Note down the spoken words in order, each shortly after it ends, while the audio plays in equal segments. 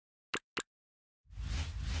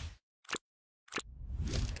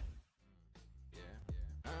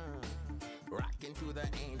to the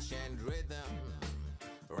ancient rhythm,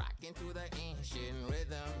 rocking to the ancient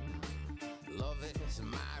rhythm. Love is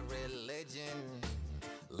my religion.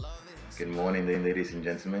 Love is. Good morning, ladies and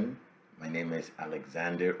gentlemen. My name is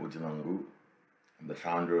Alexander Ngu. I'm the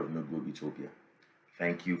founder of Globe Utopia.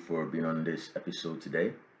 Thank you for being on this episode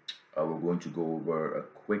today. We're going to go over a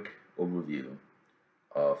quick overview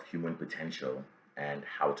of human potential and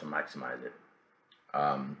how to maximize it.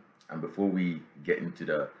 And before we get into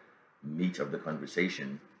the meat of the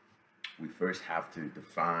conversation, we first have to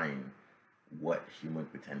define what human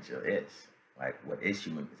potential is. Like, what is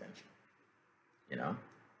human potential? You know,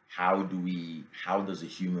 how does a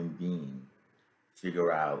human being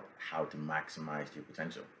figure out how to maximize their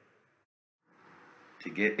potential? To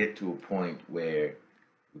get it to a point where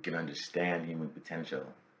we can understand human potential,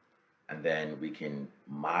 and then we can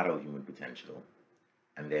model human potential,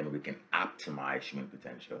 and then we can optimize human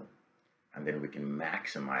potential, and then we can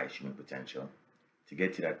maximize human potential. To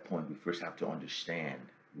get to that point, we first have to understand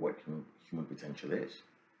what human potential is.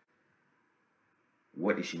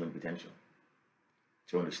 What is human potential?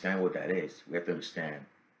 To understand what that is, we have to understand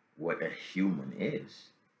what a human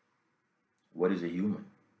is. What is a human?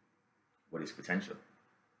 What is potential?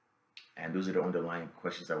 And those are the underlying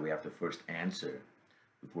questions that we have to first answer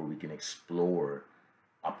before we can explore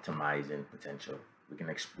optimizing potential. We can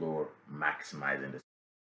explore maximizing this.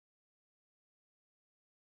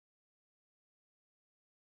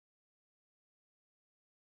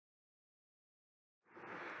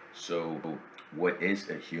 So, what is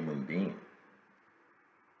a human being?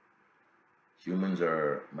 Humans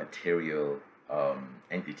are material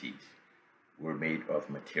entities. We're made of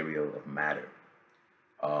material, of matter.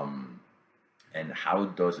 And how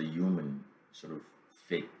does a human sort of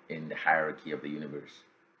fit in the hierarchy of the universe?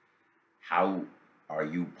 How are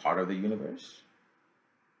you part of the universe,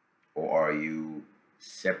 or are you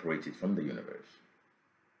separated from the universe?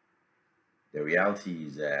 The reality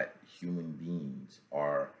is that human beings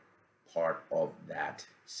are part of that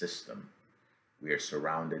system. We are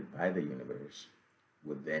surrounded by the universe,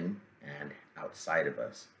 within and outside of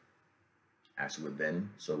us. As within,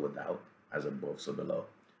 so without, as above, so below.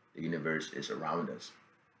 The universe is around us.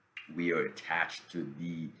 We are attached to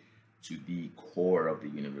the core of the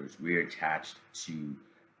universe. We are attached to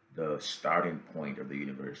the starting point of the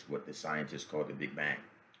universe, what the scientists call the Big Bang.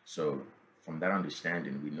 So from that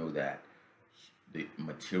understanding, we know that the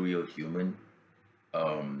material human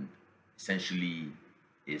essentially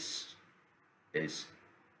is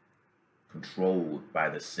controlled by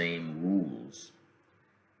the same rules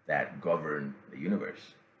that govern the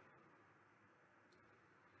universe.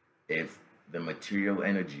 If the material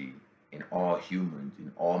energy in all humans,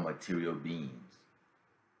 in all material beings,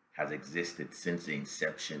 has existed since the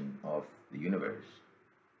inception of the universe,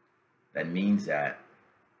 that means that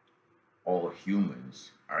all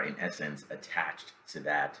humans are in essence attached to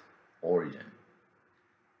that origin.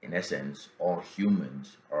 In essence, all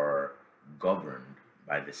humans are governed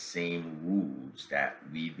by the same rules that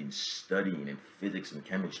we've been studying in physics and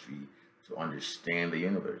chemistry to understand the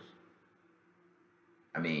universe.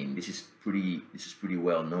 I mean, this is pretty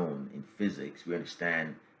well known in physics. We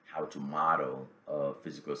understand how to model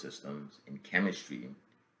physical systems. In chemistry,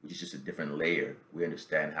 which is just a different layer, we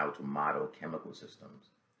understand how to model chemical systems.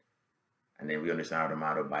 And then we understand how to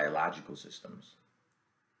model biological systems.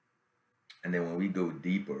 And then when we go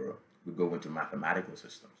deeper, we go into mathematical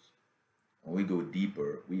systems. When we go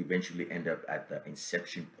deeper, we eventually end up at the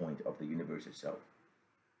inception point of the universe itself.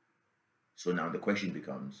 So now the question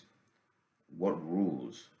becomes, what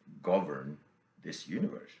rules govern this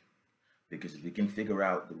universe? Because if we can figure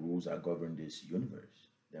out the rules that govern this universe,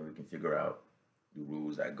 then we can figure out the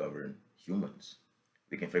rules that govern humans.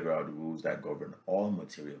 We can figure out the rules that govern all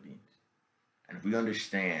material beings. And if we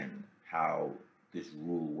understand how this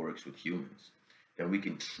rule works with humans, then we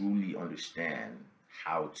can truly understand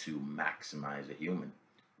how to maximize a human.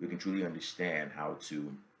 We can truly understand how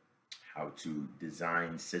to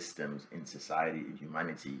design systems in society, in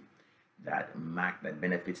humanity, that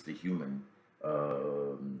benefits the human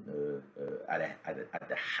at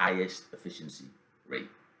the highest efficiency rate.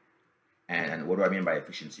 And what do I mean by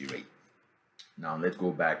efficiency rate? Now let's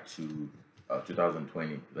go back to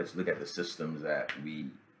 2020. Let's look at the systems that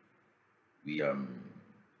we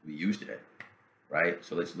use today, right?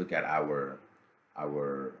 So let's look at our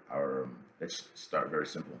let's start very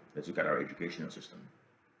simple. Let's look at our educational system.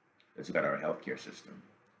 Let's look at our healthcare system.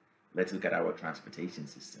 Let's look at our transportation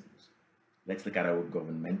systems. Let's look at our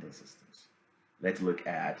governmental systems. Let's look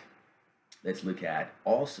at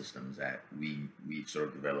all systems that we sort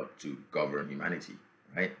of developed to govern humanity,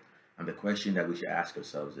 right? And the question that we should ask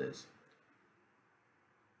ourselves is,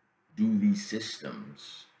 do these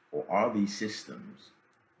systems, or are these systems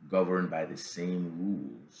governed by the same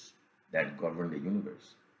rules that govern the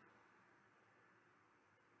universe?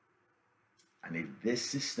 And if these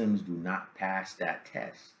systems do not pass that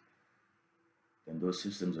test, then those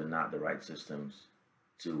systems are not the right systems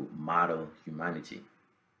to model humanity.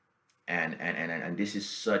 And this is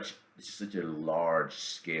such a large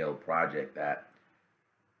scale project that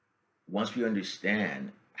once we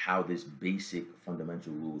understand how these basic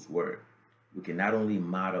fundamental rules work, we can not only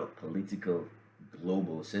model political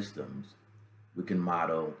global systems, we can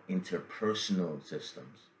model interpersonal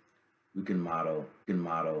systems, we can model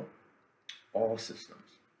all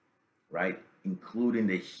systems, right? Including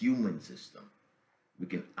the human system. We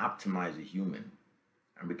can optimize the human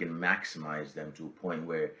and we can maximize them to a point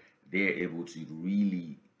where they're able to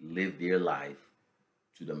really live their life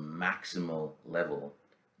to the maximal level,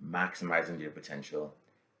 maximizing their potential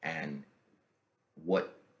and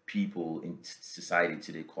what people in society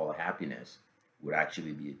today call happiness would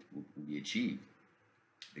actually be achieved.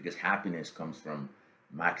 Because happiness comes from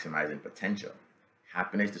maximizing potential.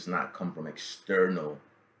 Happiness does not come from external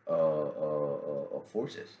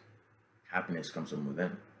forces. Happiness comes from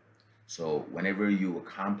within. So whenever you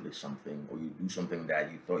accomplish something or you do something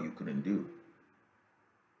that you thought you couldn't do,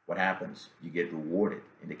 what happens? You get rewarded.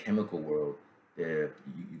 In the chemical world,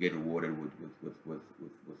 you get rewarded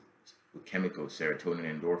with chemicals, serotonin,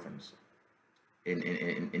 and endorphins.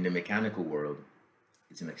 In the mechanical world,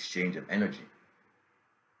 it's an exchange of energy.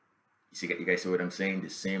 You guys see what I'm saying? The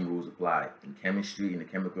same rules apply in chemistry, in the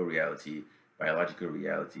chemical reality, biological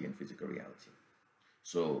reality, and physical reality.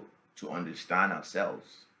 So to understand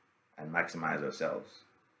ourselves and maximize ourselves,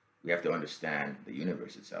 we have to understand the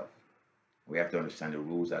universe itself. We have to understand the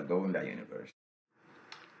rules that govern that universe.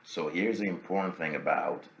 So here's the important thing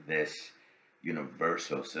about this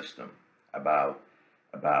universal system, about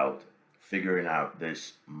figuring out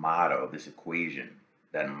this model, this equation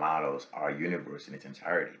that models our universe in its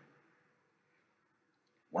entirety.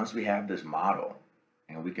 Once we have this model,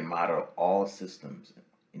 and we can model all systems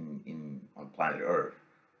on planet Earth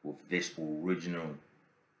with this original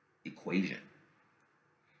equation,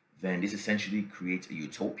 then this essentially creates a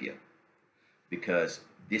utopia, because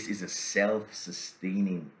this is a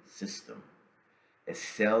self-sustaining system. A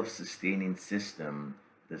self-sustaining system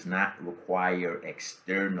does not require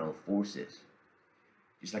external forces.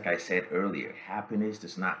 Just like I said earlier, happiness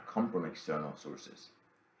does not come from external sources.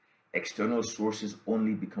 External sources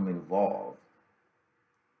only become involved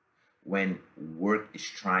when work is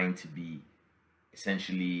trying to be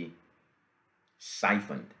essentially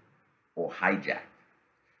siphoned or hijacked.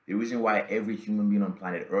 The reason why every human being on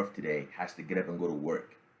planet Earth today has to get up and go to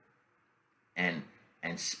work and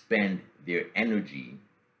spend their energy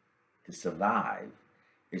to survive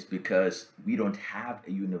is because we don't have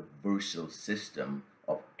a universal system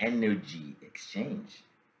of energy exchange.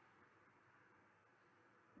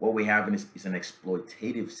 What we have is an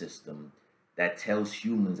exploitative system that tells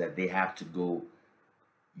humans that they have to go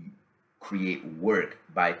create work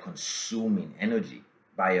by consuming energy,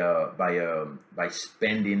 by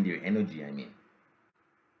spending their energy, I mean.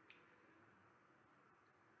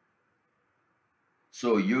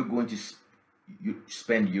 So you're going to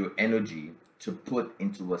spend your energy to put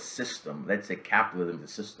into a system, let's say capitalism is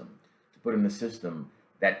a system, to put in a system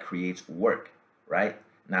that creates work, right?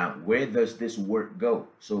 Now, where does this work go?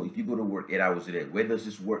 So if you go to work 8 hours a day, where does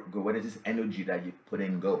this work go? Where does this energy that you put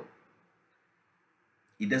in go?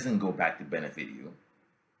 It doesn't go back to benefit you.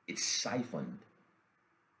 It's siphoned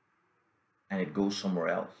and it goes somewhere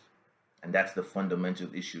else. And that's the fundamental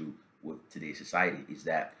issue with today's society, is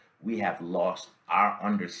that we have lost our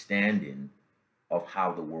understanding of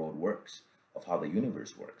how the world works, of how the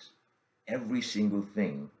universe works. Every single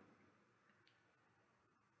thing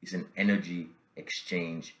is an energy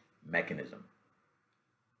exchange mechanism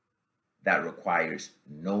that requires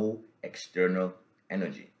no external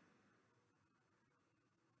energy.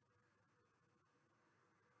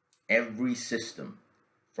 Every system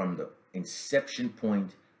from the inception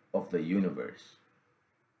point of the universe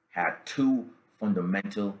had two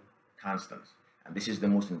fundamental constants. And this is the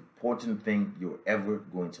most important thing you're ever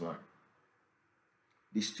going to learn.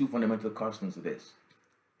 These two fundamental constants are this: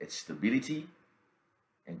 it's stability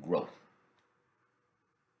and growth.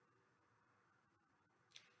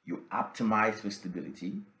 You optimize for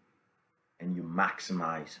stability and you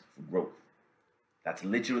maximize for growth. That's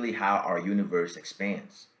literally how our universe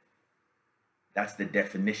expands. That's the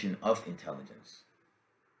definition of intelligence.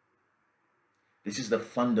 This is the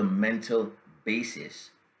fundamental basis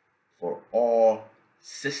for all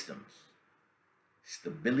systems: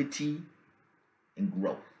 stability and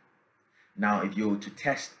growth. Now, if you were to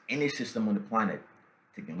test any system on the planet,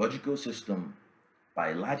 technological system,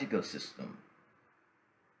 biological system,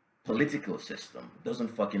 political system, doesn't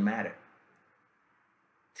fucking matter.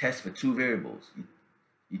 Test for two variables.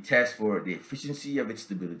 You test for the efficiency of its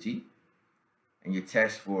stability, and you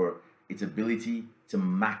test for its ability to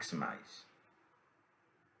maximize.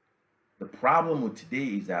 The problem with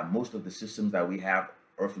today is that most of the systems that we have,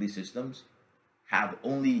 earthly systems, have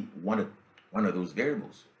only one of those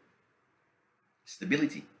variables: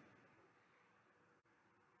 stability.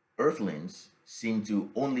 Earthlings seem to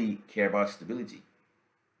only care about stability.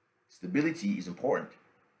 Stability is important,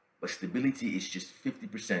 but stability is just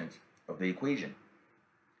 50% of the equation.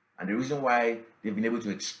 And the reason why they've been able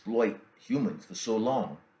to exploit humans for so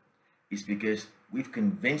long is because we've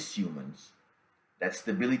convinced humans that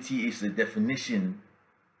stability is the definition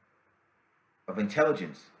of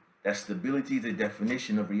intelligence, that stability is the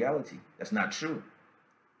definition of reality. That's not true.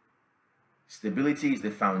 Stability is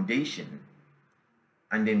the foundation,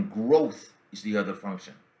 and then growth is the other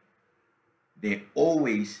function. There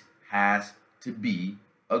always has to be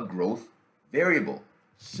a growth variable.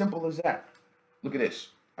 Simple as that. Look at this.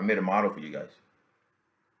 I made a model for you guys.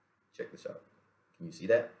 Check this out. Can you see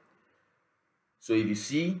that? So if you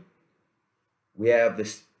see, we have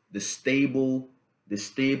the stable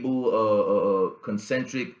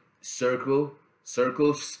concentric circle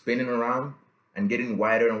spinning around and getting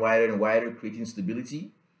wider and wider and wider, creating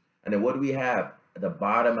stability. And then what do we have at the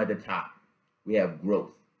bottom, at the top? We have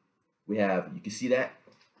growth. We have, you can see that?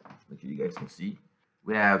 Make sure you guys can see.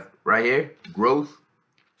 We have right here, growth.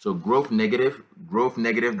 So growth negative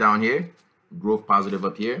down here, growth positive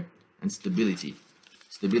up here, and stability.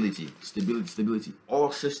 Stability.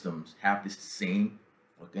 All systems have the same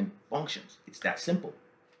fucking functions. It's that simple.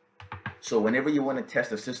 So whenever you want to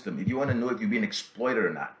test a system, if you want to know if you're being exploited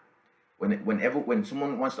or not, when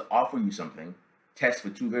someone wants to offer you something, test for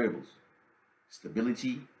two variables: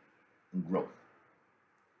 stability and growth.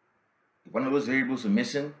 If one of those variables are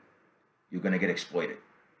missing, you're going to get exploited.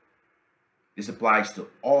 This applies to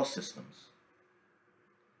all systems: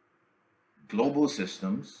 global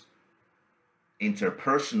systems,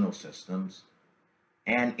 interpersonal systems,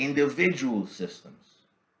 and individual systems.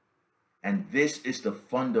 And this is the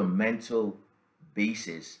fundamental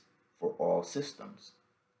basis for all systems,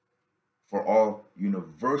 for all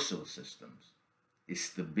universal systems, is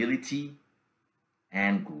stability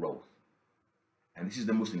and growth. And this is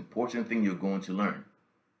the most important thing you're going to learn: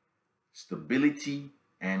 stability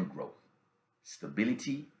and growth.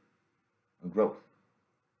 Stability and growth.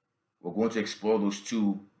 We're going to explore those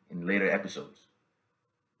two in later episodes.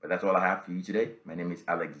 But that's all I have for you today. My name is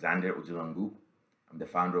Alexander Kosso Ngu. I'm the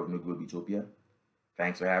founder of Globe Utopia.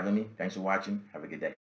 Thanks for having me. Thanks for watching. Have a good day.